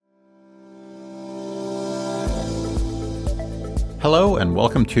Hello and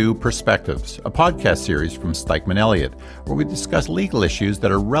welcome to Perspectives, a podcast series from Stikeman Elliott, where we discuss legal issues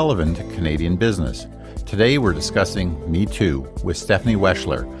that are relevant to Canadian business. Today we're discussing Me Too with Stephanie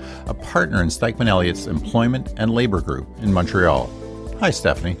Weschler, a partner in Stikeman Elliott's Employment and Labor Group in Montreal. Hi,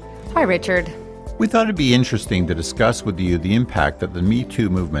 Stephanie. Hi, Richard. We thought it'd be interesting to discuss with you the impact that the Me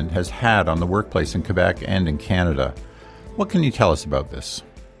Too movement has had on the workplace in Quebec and in Canada. What can you tell us about this?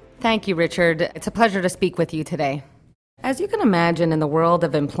 Thank you, Richard. It's a pleasure to speak with you today. As you can imagine, in the world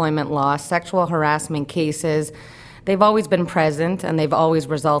of employment law, sexual harassment cases, they've always been present and they've always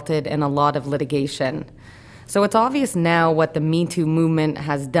resulted in a lot of litigation. So it's obvious now what the Me Too movement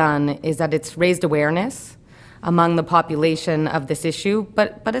has done is that it's raised awareness among the population of this issue,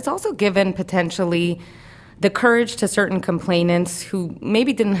 but it's also given potentially the courage to certain complainants who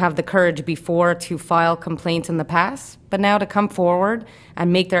maybe didn't have the courage before to file complaints in the past, but now to come forward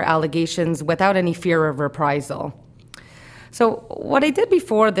and make their allegations without any fear of reprisal. So what I did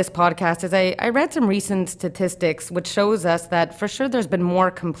before this podcast is I read some recent statistics which shows us that for sure there's been more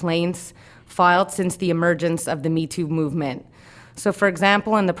complaints filed since the emergence of the Me Too movement. So for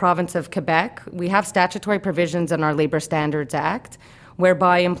example, in the province of Quebec, we have statutory provisions in our Labour Standards Act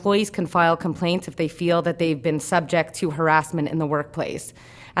whereby employees can file complaints if they feel that they've been subject to harassment in the workplace.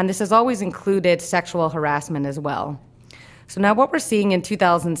 And this has always included sexual harassment as well. So now what we're seeing in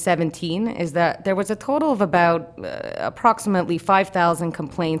 2017 is that there was a total of about approximately 5,000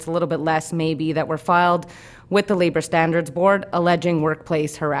 complaints, a little bit less maybe, that were filed with the Labour Standards Board alleging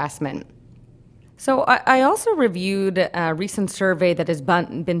workplace harassment. So I also reviewed a recent survey that has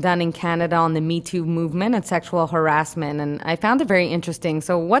been done in Canada on the Me Too movement and sexual harassment, and I found it very interesting.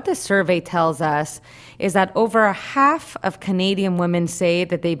 So what this survey tells us is that over half of Canadian women say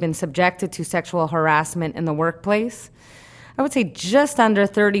that they've been subjected to sexual harassment in the workplace. I would say just under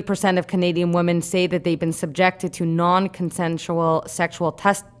 30% of Canadian women say that they've been subjected to non-consensual sexual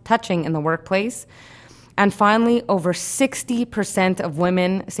touching in the workplace. And finally, over 60% of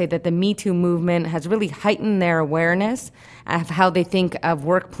women say that the Me Too movement has really heightened their awareness of how they think of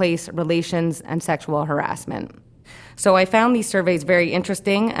workplace relations and sexual harassment. So I found these surveys very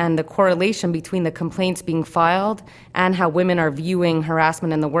interesting, and the correlation between the complaints being filed and how women are viewing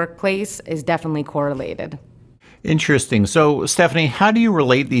harassment in the workplace is definitely correlated. Interesting. So, Stephanie, how do you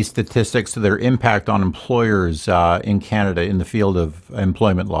relate these statistics to their impact on employers in Canada in the field of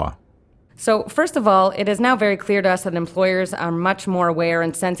employment law? So, first of all, it is now very clear to us that employers are much more aware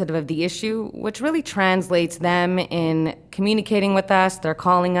and sensitive of the issue, which really translates them in communicating with us. They're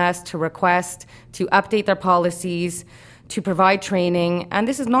calling us to request to update their policies, to provide training. And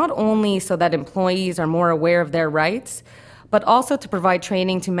this is not only so that employees are more aware of their rights, but also to provide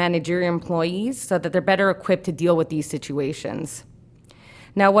training to managerial employees so that they're better equipped to deal with these situations.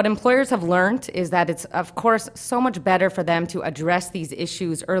 Now, what employers have learned is that it's, of course, so much better for them to address these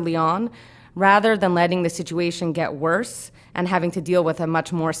issues early on rather than letting the situation get worse and having to deal with a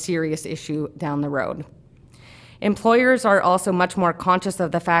much more serious issue down the road. Employers are also much more conscious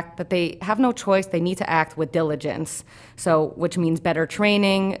of the fact that they have no choice, they need to act with diligence, so which means better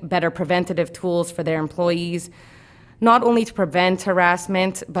training, better preventative tools for their employees, not only to prevent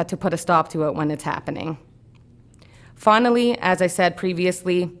harassment, but to put a stop to it when it's happening. Finally, as I said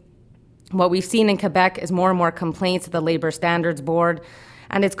previously, what we've seen in Quebec is more and more complaints to the Labour Standards Board,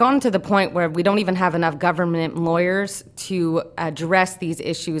 and it's gotten to the point where we don't even have enough government lawyers to address these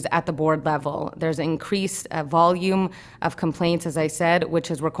issues at the board level. There's increased volume of complaints, as I said, which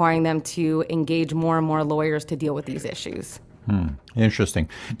is requiring them to engage more and more lawyers to deal with these issues. Interesting.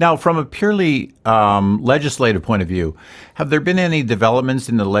 Now, from a purely legislative point of view, have there been any developments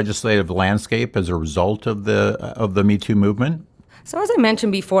in the legislative landscape as a result of the Me Too movement? So as I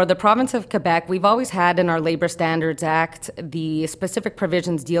mentioned before, the province of Quebec, we've always had in our Labour Standards Act the specific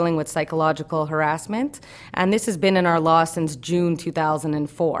provisions dealing with psychological harassment, and this has been in our law since June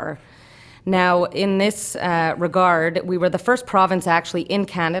 2004. Now, in this regard, we were the first province actually in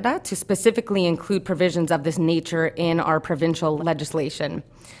Canada to specifically include provisions of this nature in our provincial legislation.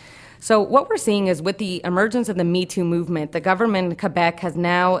 So what we're seeing is with the emergence of the Me Too movement, the government in Quebec has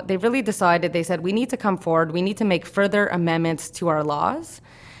now, they've really decided, they said, we need to come forward, we need to make further amendments to our laws.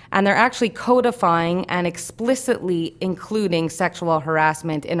 And they're actually codifying and explicitly including sexual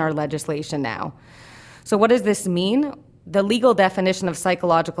harassment in our legislation now. So what does this mean? The legal definition of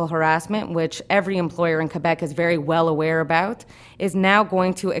psychological harassment, which every employer in Quebec is very well aware about, is now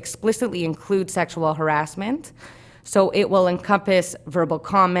going to explicitly include sexual harassment. So it will encompass verbal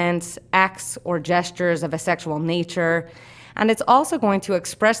comments, acts or gestures of a sexual nature, and it's also going to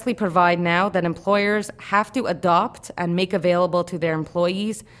expressly provide now that employers have to adopt and make available to their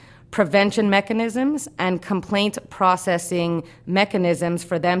employees prevention mechanisms and complaint processing mechanisms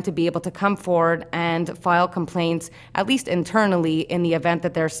for them to be able to come forward and file complaints, at least internally, in the event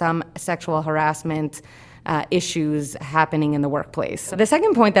that there's some sexual harassment issues happening in the workplace. The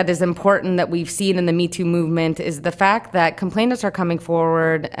second point that is important that we've seen in the Me Too movement is the fact that complainants are coming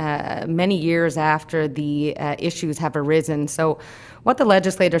forward many years after the issues have arisen. So what the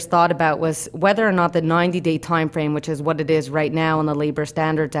legislators thought about was whether or not the 90-day time frame, which is what it is right now in the Labor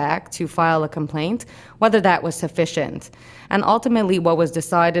Standards Act, to file a complaint, whether that was sufficient. And ultimately what was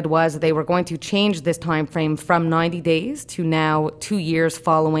decided was they were going to change this time frame from 90 days to now 2 years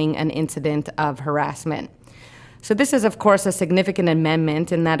following an incident of harassment. So this is, of course, a significant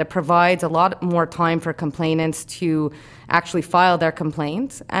amendment in that it provides a lot more time for complainants to actually file their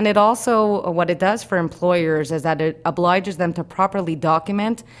complaints. And it also, what it does for employers is that it obliges them to properly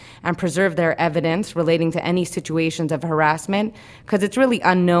document and preserve their evidence relating to any situations of harassment, because it's really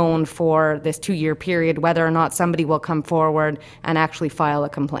unknown for this 2-year period whether or not somebody will come forward and actually file a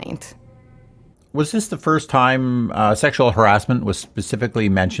complaint. Was this the first time sexual harassment was specifically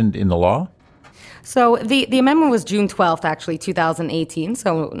mentioned in the law? So the amendment was June 12th, actually, 2018,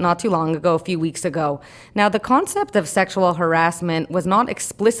 so not too long ago, a few weeks ago. Now, the concept of sexual harassment was not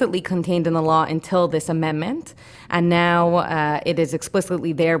explicitly contained in the law until this amendment, and now it is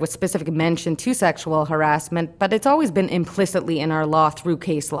explicitly there with specific mention to sexual harassment, but it's always been implicitly in our law through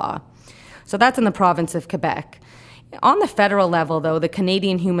case law. So that's in the province of Quebec. On the federal level, though, the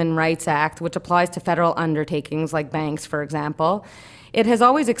Canadian Human Rights Act, which applies to federal undertakings like banks, for example, it has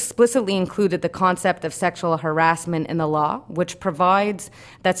always explicitly included the concept of sexual harassment in the law, which provides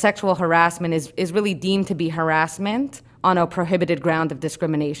that sexual harassment is really deemed to be harassment on a prohibited ground of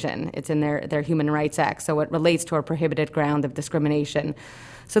discrimination. It's in their Human Rights Act, so it relates to a prohibited ground of discrimination.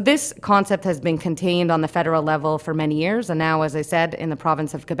 So this concept has been contained on the federal level for many years, and now, as I said, in the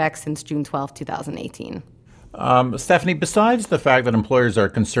province of Quebec since June 12, 2018. Stephanie, besides the fact that employers are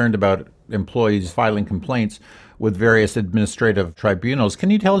concerned about employees filing complaints with various administrative tribunals, can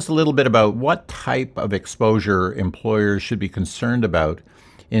you tell us a little bit about what type of exposure employers should be concerned about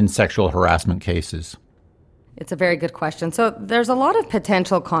in sexual harassment cases? It's a very good question. So there's a lot of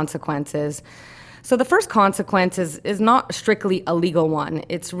potential consequences. So the first consequence is not strictly a legal one.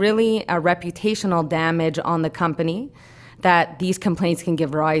 It's really a reputational damage on the company that these complaints can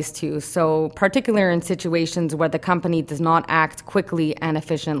give rise to. So particularly in situations where the company does not act quickly and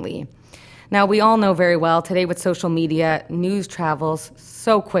efficiently. Now, we all know very well today with social media, news travels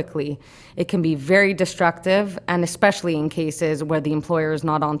so quickly. It can be very destructive, and especially in cases where the employer is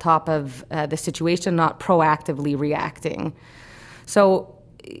not on top of the situation, not proactively reacting. So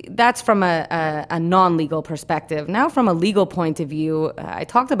that's from a non-legal perspective. Now, from a legal point of view, I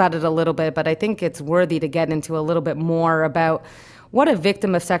talked about it a little bit, but I think it's worthy to get into a little bit more about what a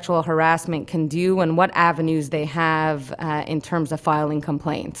victim of sexual harassment can do and what avenues they have in terms of filing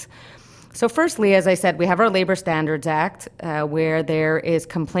complaints. So firstly, as I said, we have our Labor Standards Act, where there is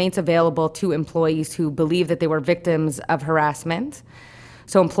complaints available to employees who believe that they were victims of harassment.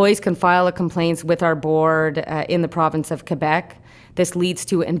 So employees can file a complaint with our board in the province of Quebec. This leads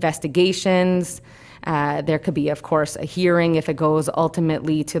to investigations. There could be, of course, a hearing if it goes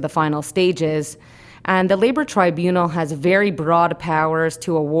ultimately to the final stages. And the Labor Tribunal has very broad powers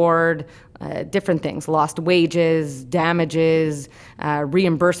to award different things: lost wages, damages,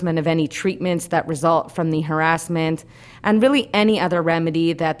 reimbursement of any treatments that result from the harassment, and really any other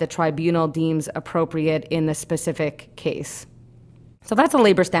remedy that the tribunal deems appropriate in the specific case. So that's a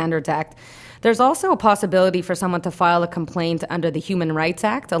Labor Standards Act. There's also a possibility for someone to file a complaint under the Human Rights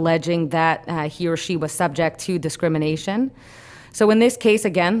Act, alleging that he or she was subject to discrimination. So in this case,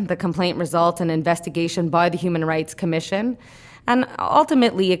 again, the complaint results in an investigation by the Human Rights Commission. And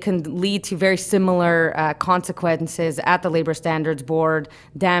ultimately, it can lead to very similar consequences at the Labor Standards Board: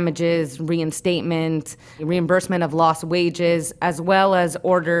 damages, reinstatement, reimbursement of lost wages, as well as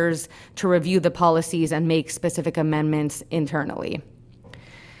orders to review the policies and make specific amendments internally.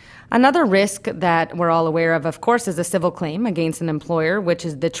 Another risk that we're all aware of course, is a civil claim against an employer, which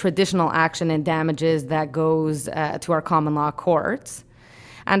is the traditional action and damages that goes to our common law courts.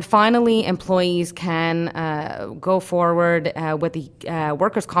 And finally, employees can go forward with the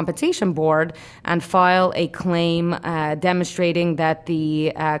Workers' Compensation Board and file a claim demonstrating that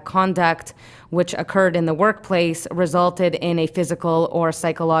the conduct which occurred in the workplace resulted in a physical or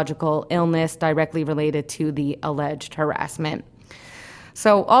psychological illness directly related to the alleged harassment.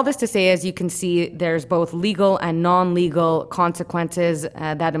 So all this to say, as you can see, there's both legal and non-legal consequences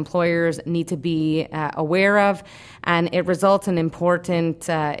that employers need to be aware of, and it results in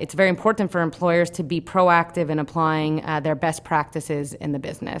it's very important for employers to be proactive in applying their best practices in the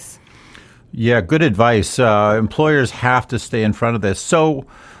business. Yeah, good advice. Employers have to stay in front of this. So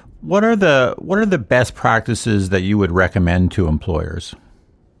what are the best practices that you would recommend to employers?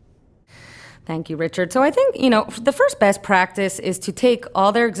 Thank you, Richard. So I think, the first best practice is to take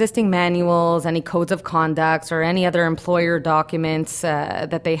all their existing manuals, any codes of conduct, or any other employer documents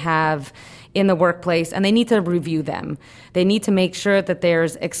that they have in the workplace, and they need to review them. They need to make sure that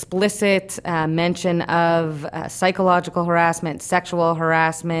there's explicit mention of psychological harassment, sexual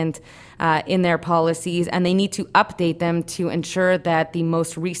harassment in their policies, and they need to update them to ensure that the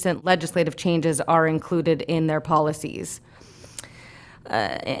most recent legislative changes are included in their policies.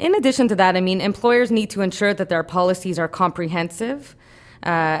 In addition to that, employers need to ensure that their policies are comprehensive.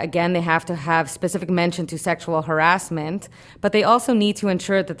 Again, they have to have specific mention to sexual harassment, but they also need to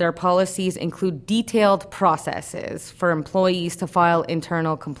ensure that their policies include detailed processes for employees to file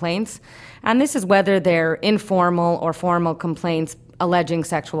internal complaints. And this is whether they're informal or formal complaints alleging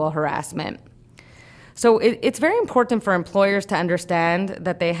sexual harassment. So it's very important for employers to understand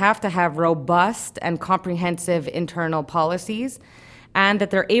that they have to have robust and comprehensive internal policies, and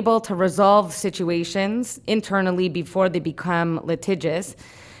that they're able to resolve situations internally before they become litigious,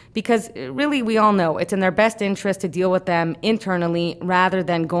 because really we all know it's in their best interest to deal with them internally rather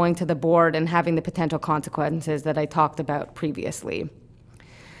than going to the board and having the potential consequences that I talked about previously.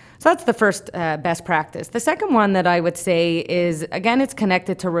 So that's the first best practice. The second one that I would say is, again, it's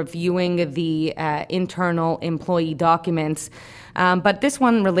connected to reviewing the internal employee documents, but this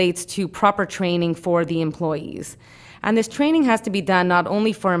one relates to proper training for the employees. And this training has to be done not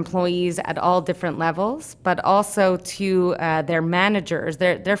only for employees at all different levels, but also to their managers,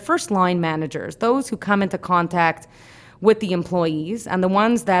 their first-line managers, those who come into contact with the employees and the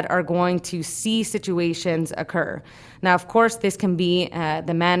ones that are going to see situations occur. Now, of course, this can be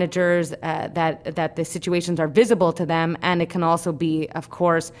the managers that the situations are visible to them, and it can also be, of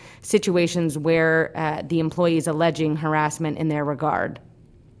course, situations where the employee is alleging harassment in their regard.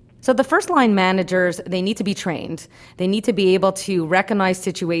 So the first-line managers, they need to be trained. They need to be able to recognize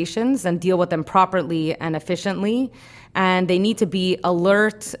situations and deal with them properly and efficiently. And they need to be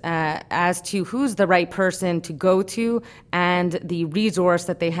alert as to who's the right person to go to and the resource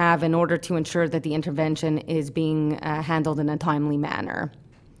that they have in order to ensure that the intervention is being handled in a timely manner.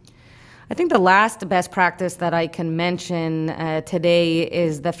 I think the last best practice that I can mention today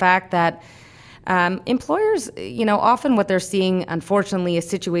is the fact that employers, often what they're seeing, unfortunately, is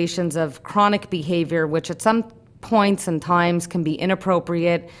situations of chronic behavior, which at some points and times can be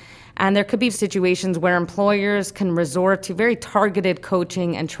inappropriate. And there could be situations where employers can resort to very targeted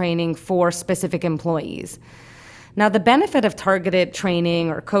coaching and training for specific employees. Now, the benefit of targeted training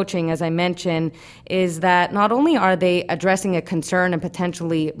or coaching, as I mentioned, is that not only are they addressing a concern and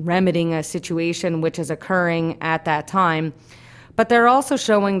potentially remedying a situation which is occurring at that time, but they're also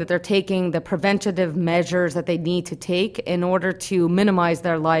showing that they're taking the preventative measures that they need to take in order to minimize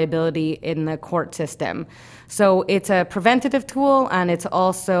their liability in the court system. So it's a preventative tool, and it's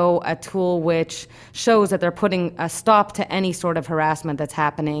also a tool which shows that they're putting a stop to any sort of harassment that's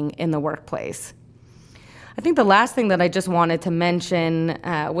happening in the workplace. I think the last thing that I just wanted to mention,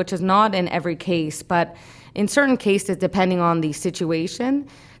 which is not in every case, but in certain cases, depending on the situation,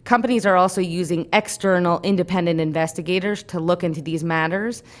 companies are also using external independent investigators to look into these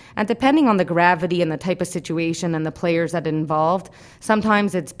matters. And depending on the gravity and the type of situation and the players that are involved,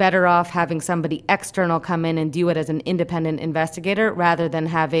 sometimes it's better off having somebody external come in and do it as an independent investigator rather than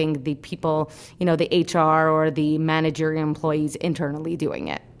having the people, the HR or the managerial employees internally doing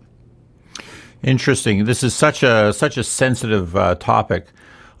it. Interesting. This is such a sensitive topic.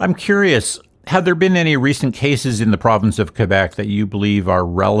 I'm curious, have there been any recent cases in the province of Quebec that you believe are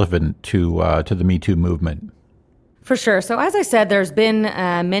relevant to the Me Too movement? For sure. So as I said, there's been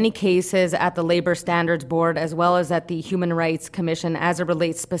many cases at the Labor Standards Board as well as at the Human Rights Commission as it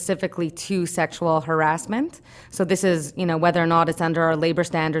relates specifically to sexual harassment. So this is, whether or not it's under our Labor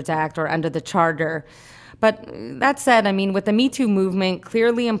Standards Act or under the Charter. But that said, with the Me Too movement,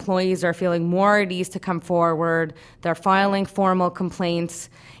 clearly employees are feeling more at ease to come forward. They're filing formal complaints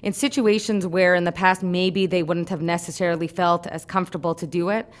in situations where in the past maybe they wouldn't have necessarily felt as comfortable to do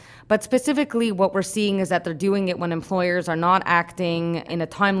it. But specifically what we're seeing is that they're doing it when employers are not acting in a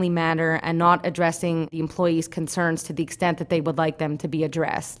timely manner and not addressing the employees' concerns to the extent that they would like them to be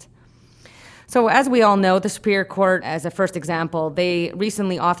addressed. So as we all know, the Superior Court, as a first example, they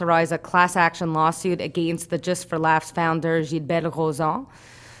recently authorized a class action lawsuit against the Just for Laughs founder Gilbert Rozon.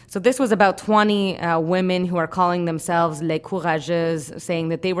 So this was about 20 women who are calling themselves Les Courageuses, saying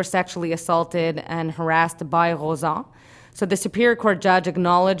that they were sexually assaulted and harassed by Rozon. So the Superior Court judge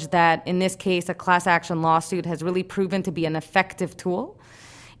acknowledged that in this case, a class action lawsuit has really proven to be an effective tool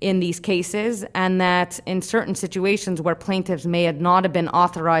in these cases, and that in certain situations where plaintiffs may not have been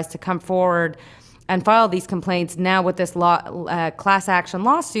authorized to come forward and file these complaints, now with this class action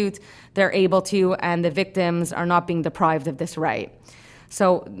lawsuit, they're able to, and the victims are not being deprived of this right.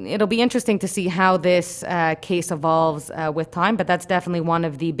 So it'll be interesting to see how this case evolves with time, but that's definitely one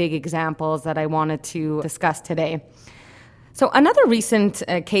of the big examples that I wanted to discuss today. So another recent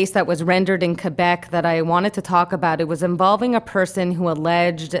case that was rendered in Quebec that I wanted to talk about, it was involving a person who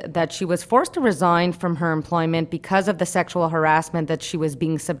alleged that she was forced to resign from her employment because of the sexual harassment that she was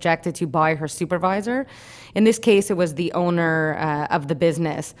being subjected to by her supervisor. In this case, it was the owner of the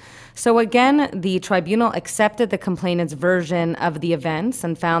business. So again, the tribunal accepted the complainant's version of the events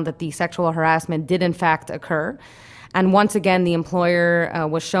and found that the sexual harassment did in fact occur. And once again, the employer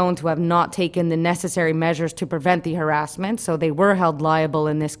was shown to have not taken the necessary measures to prevent the harassment, so they were held liable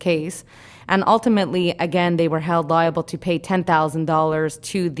in this case. And ultimately, again, they were held liable to pay $10,000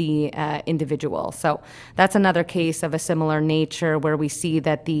 to the individual. So that's another case of a similar nature where we see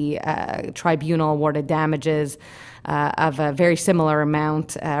that the tribunal awarded damages of a very similar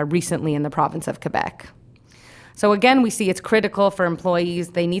amount recently in the province of Quebec. So again, we see it's critical for employees.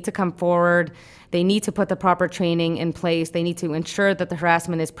 They need to come forward. They need to put the proper training in place. They need to ensure that the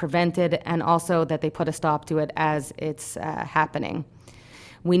harassment is prevented and also that they put a stop to it as it's happening.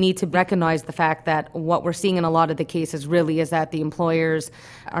 We need to recognize the fact that what we're seeing in a lot of the cases really is that the employers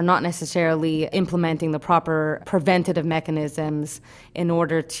are not necessarily implementing the proper preventative mechanisms in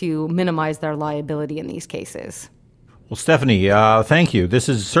order to minimize their liability in these cases. Well, Stephanie, thank you. This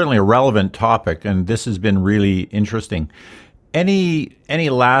is certainly a relevant topic, and this has been really interesting. Any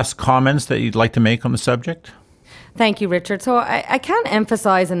last comments that you'd like to make on the subject? Thank you, Richard. So I can't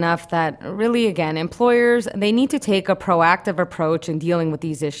emphasize enough that really, again, employers, they need to take a proactive approach in dealing with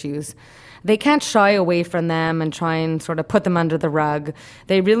these issues. They can't shy away from them and try and sort of put them under the rug.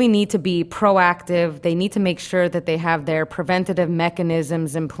 They really need to be proactive. They need to make sure that they have their preventative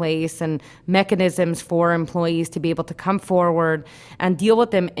mechanisms in place and mechanisms for employees to be able to come forward and deal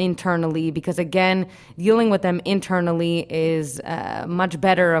with them internally, because again, dealing with them internally is much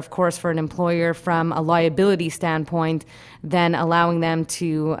better, of course, for an employer from a liability standpoint than allowing them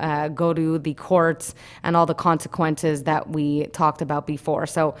to go to the courts and all the consequences that we talked about before.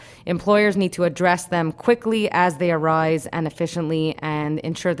 So employers need to address them quickly as they arise and efficiently and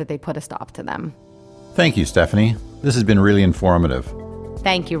ensure that they put a stop to them. Thank you, Stephanie. This has been really informative.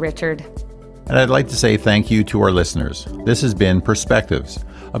 Thank you, Richard. And I'd like to say thank you to our listeners. This has been Perspectives,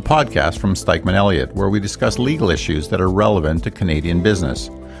 a podcast from Stikeman Elliott, where we discuss legal issues that are relevant to Canadian business.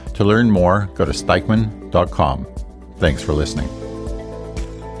 To learn more, go to stikeman.com. Thanks for listening.